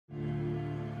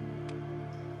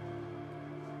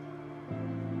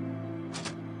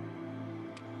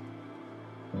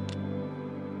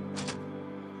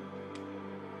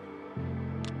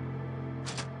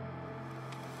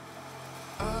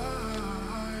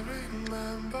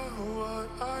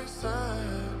I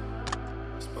said,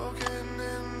 spoken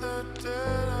in the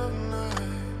dead of night,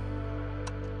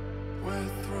 we're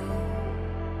through.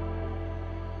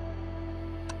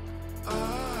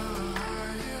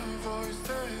 I hear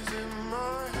voices in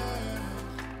my head.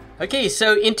 Okay,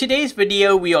 so in today's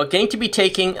video we are going to be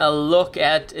taking a look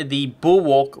at the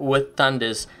Bulwark with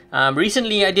Thunders.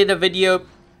 Recently I did a video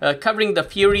covering the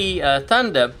Fury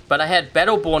Thunder, but I had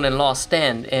Battleborn and Last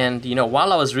Stand, and you know,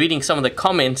 while I was reading some of the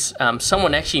comments,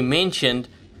 someone actually mentioned,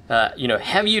 you know,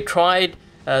 have you tried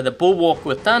the Bulwark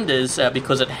with Thunders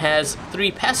because it has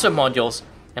 3 passive modules?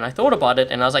 And I thought about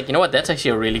it and I was like, you know what, that's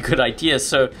actually a really good idea.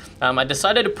 So I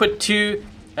decided to put 2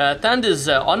 Thunders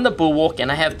on the Bulwark,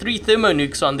 and I have 3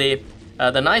 Thermonukes on there.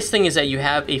 The nice thing is that you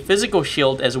have a physical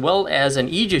shield as well as an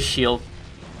Aegis shield,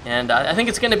 and I think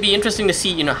it's going to be interesting to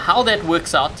see, you know, how that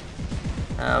works out.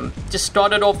 Just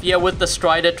started off here with the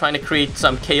Strider, trying to create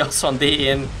some chaos on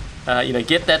their end, you know,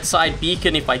 get that side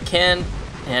beacon if I can,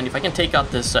 and if I can take out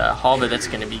this harbor, that's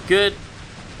going to be good.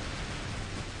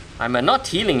 I'm not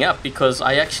healing up because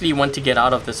I actually want to get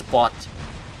out of this bot.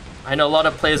 I know a lot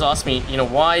of players ask me, you know,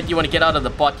 why do you want to get out of the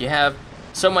bot? You have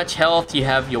so much health, you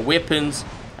have your weapons.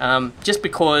 Just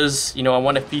because, you know, I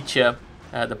want to feature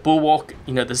the Bulwark,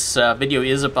 you know, this video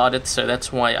is about it, so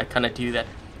that's why I kind of do that.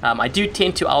 I do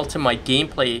tend to alter my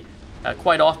gameplay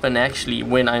quite often actually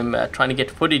when I'm trying to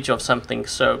get footage of something.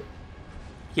 So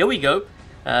here we go.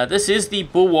 This is the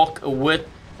Bulwark with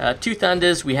 2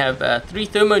 Thunders. We have 3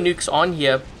 Thermonukes on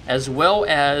here, as well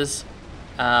as,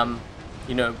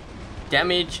 you know,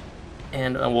 damage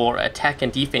and or attack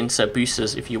and defense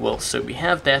boosters, if you will. So we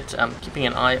have that. I'm keeping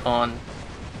an eye on.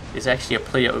 There's actually a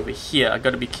player over here. I got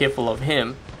to be careful of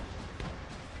him.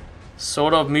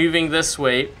 Sort of moving this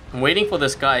way. I'm waiting for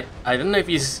this guy. I don't know if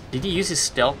did he use his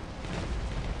stealth?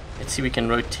 Let's see if we can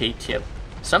rotate here.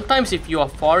 Sometimes if you are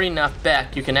far enough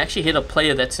back, you can actually hit a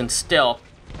player that's in stealth,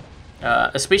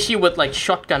 especially with like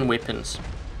shotgun weapons.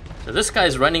 So this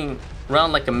guy's running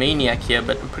around like a maniac here,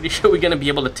 but I'm pretty sure we're going to be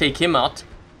able to take him out.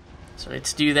 So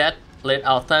let's do that. Let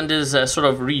our Thunders sort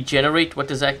of regenerate. What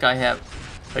does that guy have?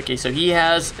 Okay, so he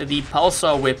has the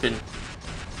pulsar weapon.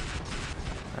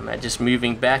 I'm just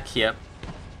moving back here.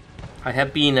 I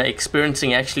have been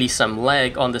experiencing actually some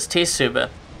lag on this test server,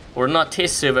 or not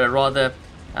test server, rather,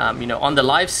 you know, on the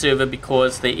live server,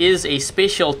 because there is a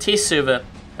special test server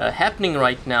happening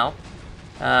right now,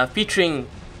 featuring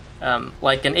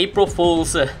like an April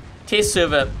Fool's test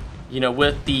server, you know,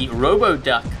 with the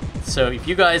RoboDuck. So if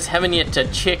you guys haven't yet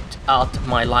checked out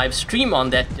my live stream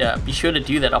on that, be sure to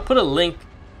do that. I'll put a link,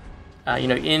 you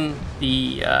know, in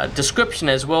the description,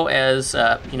 as well as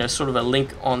you know, sort of a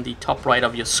link on the top right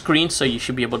of your screen, so you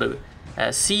should be able to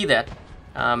see that.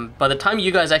 By the time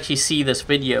you guys actually see this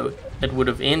video, it would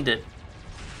have ended.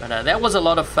 But that was a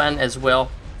lot of fun as well.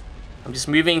 I'm just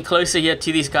moving closer here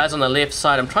to these guys on the left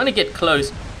side. I'm trying to get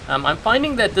close. I'm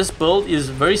finding that this build is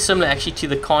very similar actually to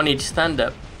the Carnage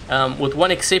Thunder, with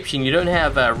one exception. You don't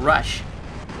have a rush.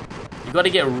 You got to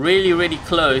get really, really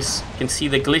close. You can see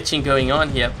the glitching going on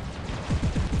here.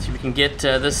 So we can get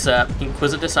this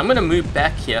Inquisitor. So I'm going to move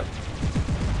back here,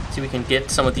 see if we can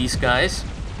get some of these guys.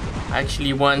 I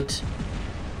actually want...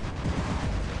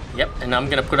 Yep, and I'm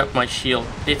going to put up my shield.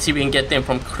 Let's see if we can get them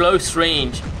from close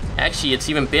range. Actually, it's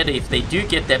even better if they do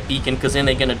get that beacon, because then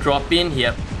they're going to drop in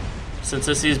here, since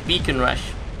this is beacon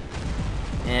rush.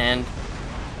 And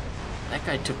that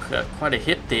guy took quite a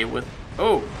hit there with...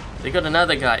 Oh, they got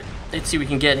another guy. Let's see if we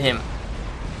can get him.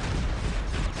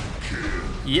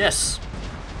 Yes.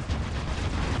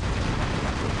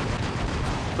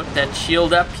 Put that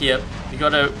shield up here. We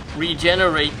gotta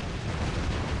regenerate.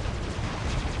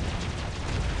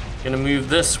 Gonna move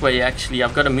this way actually.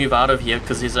 I've got to move out of here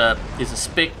because there's a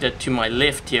Spectre to my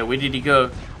left here. Where did he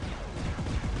go?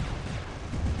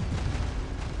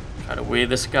 Try to wear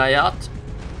this guy out.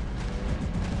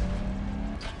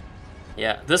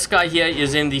 Yeah, this guy here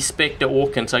is in the Spectre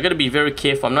Orkan, so I got to be very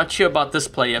careful. I'm not sure about this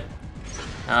player,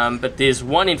 but there's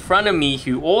one in front of me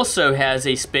who also has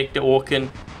a Spectre Orkan,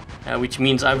 which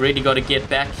means I've really got to get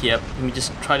back here. Let me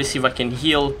just try to see if I can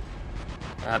heal.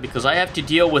 Because I have to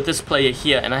deal with this player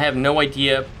here, and I have no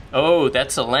idea. Oh,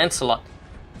 that's a Lancelot.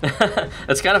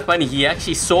 It's kind of funny. He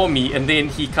actually saw me, and then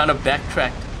he kind of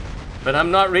backtracked. But I'm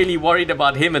not really worried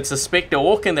about him. It's a Spectre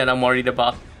Orkan that I'm worried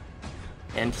about.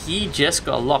 And he just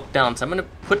got locked down. So I'm going to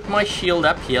put my shield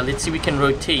up here. Let's see if we can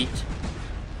rotate.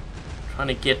 Trying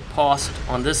to get past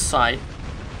on this side.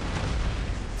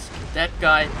 Let's get that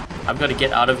guy. I've got to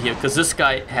get out of here, because this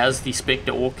guy has the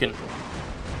Spectre Orkan.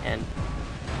 And...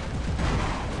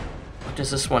 what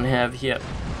does this one have here?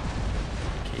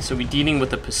 Okay, so we're dealing with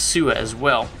the Pursuer as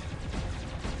well.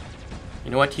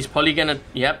 You know what? He's probably gonna...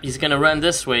 Yep, he's gonna run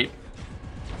this way.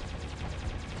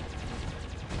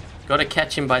 Gotta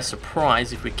catch him by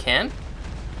surprise if we can.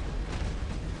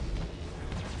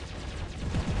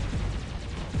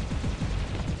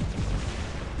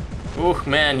 Oh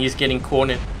man, he's getting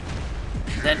cornered.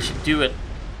 That should do it.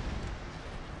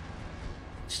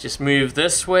 Let's just move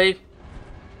this way.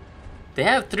 They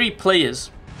have 3 players.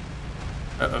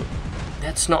 Uh-oh.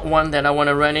 That's not one that I want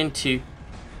to run into.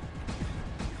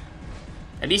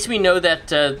 At least we know that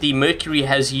the Mercury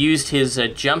has used his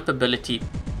jump ability.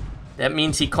 That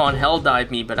means he can't hell dive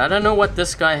me, but I don't know what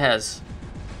this guy has.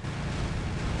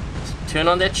 Let's turn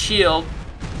on that shield.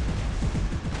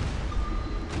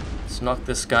 Let's knock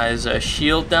this guy's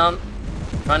shield down.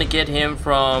 Trying to get him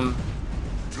from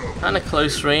kind of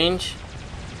close range.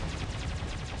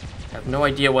 I have no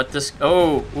idea what this...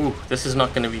 Oh, ooh, this is not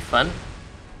going to be fun.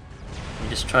 Let me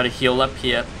just try to heal up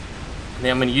here. And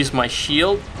then I'm going to use my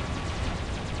shield.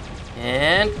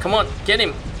 And come on, get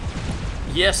him.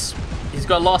 Yes, he's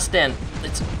got last stand.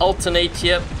 Let's alternate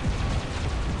here.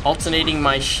 Alternating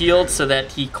my shield so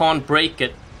that he can't break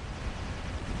it.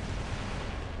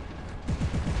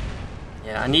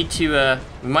 Yeah, I need to,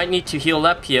 we might need to heal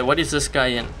up here. What is this guy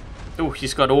in? Oh,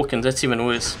 he's got Orkans, that's even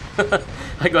worse.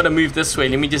 I gotta move this way.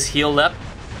 Let me just heal up.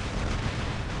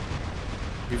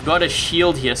 We've got a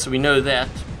shield here, so we know that.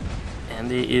 And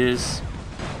there is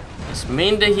this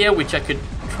Mender here, which I could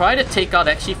try to take out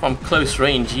actually from close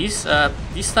range. These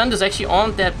Thunders actually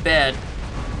aren't that bad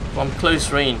from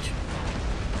close range.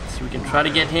 So we can try to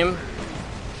get him.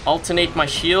 Alternate my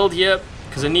shield here,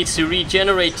 because it needs to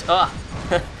regenerate.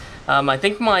 I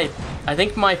think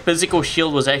my physical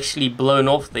shield was actually blown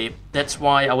off there. That's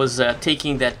why I was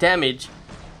taking that damage.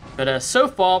 But so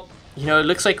far, you know, it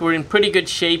looks like we're in pretty good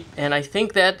shape, and I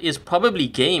think that is probably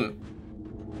game.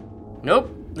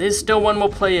 Nope, there's still one more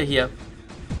player here.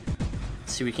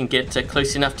 Let's see if we can get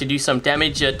close enough to do some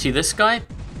damage to this guy.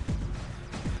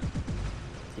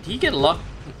 Did he get locked?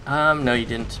 No, he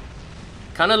didn't.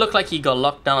 Kind of looked like he got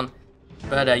locked down.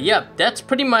 But yeah, that's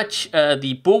pretty much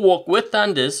the Bulwark with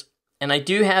Thunders. And I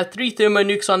do have 3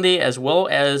 Thermonukes on there, as well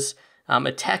as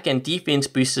attack and defense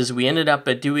boosters. We ended up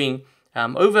doing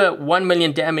over 1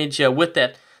 million damage with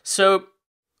that. So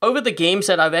over the games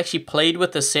that I've actually played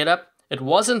with the setup, it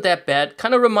wasn't that bad.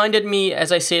 Kind of reminded me,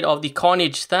 as I said, of the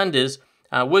Carnage Thunders.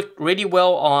 Worked really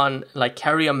well on like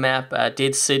Carrier Map,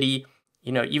 Dead City,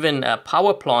 you know, even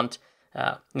Power Plant.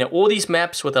 You know, all these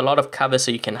maps with a lot of cover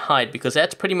so you can hide, because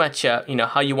that's pretty much you know,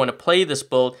 how you want to play this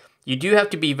build. You do have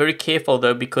to be very careful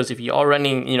though, because if you are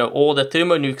running, you know, all the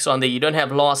Thermonukes on there, you don't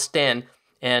have last stand,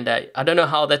 and I don't know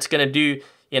how that's going to do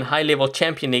in high level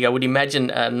Champion League. I would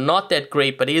imagine not that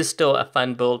great, but it is still a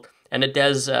fun build, and it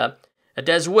does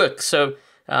work. So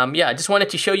yeah, I just wanted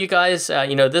to show you guys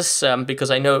you know, this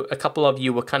because I know a couple of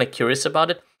you were kind of curious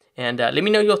about it, and let me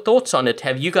know your thoughts on it.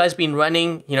 Have you guys been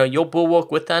running, you know, your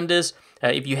Bulwark with Thunders?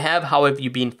 If you have, how have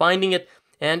you been finding it?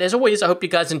 And as always, I hope you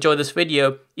guys enjoyed this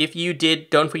video. If you did,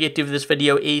 don't forget to give this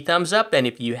video a thumbs up. And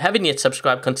if you haven't yet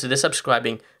subscribed, consider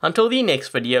subscribing. Until the next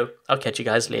video, I'll catch you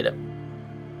guys later.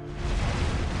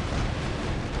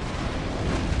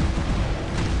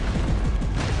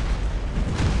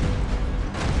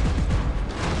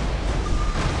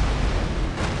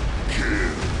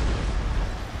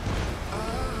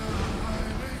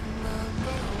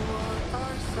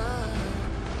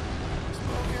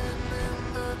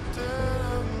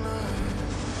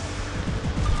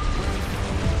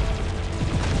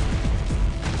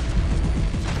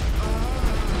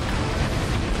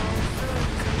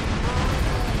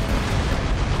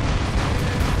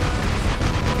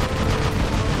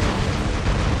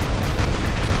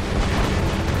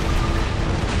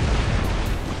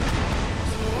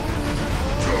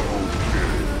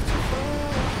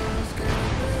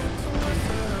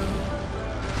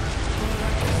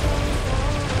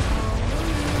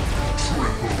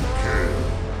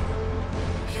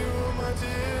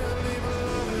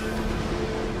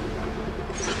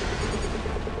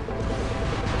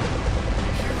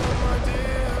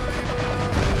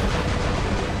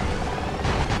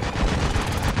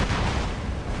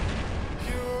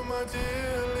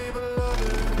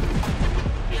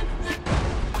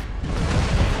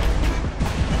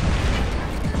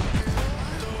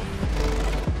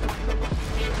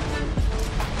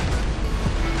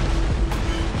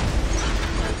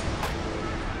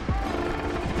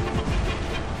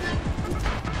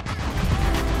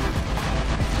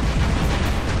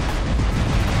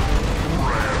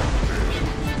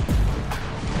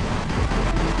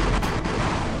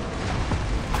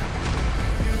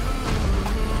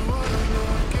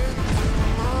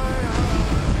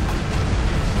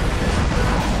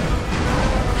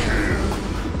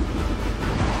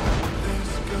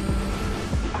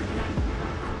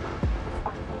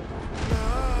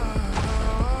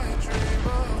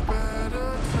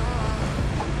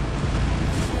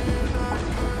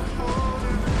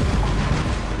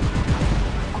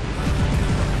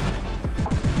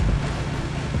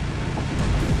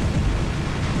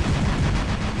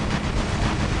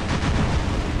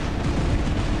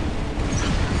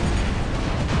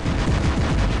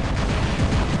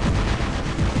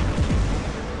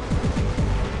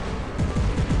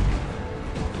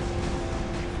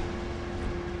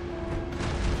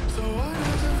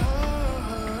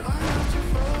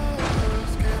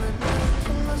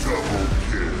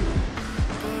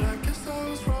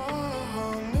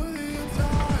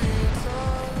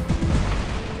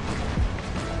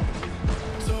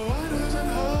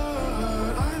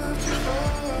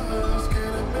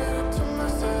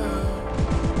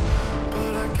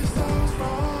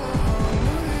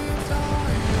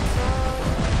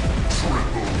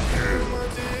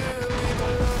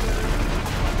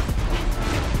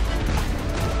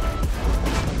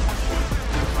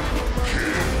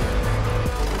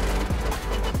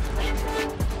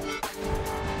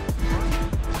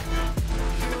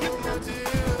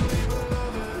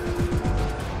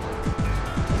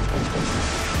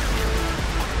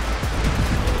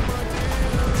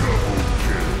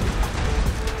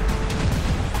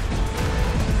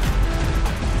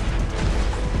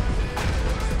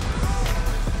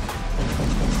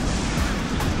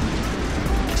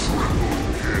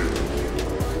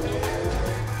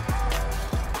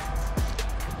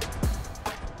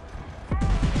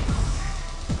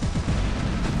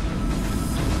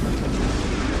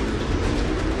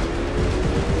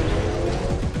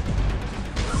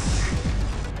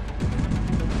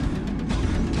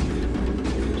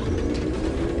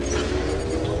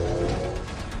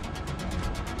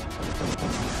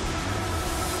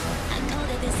 I know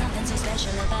that there's something so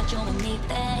special about you and me,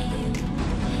 babe.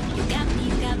 You got me,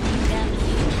 you got me, you got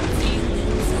me.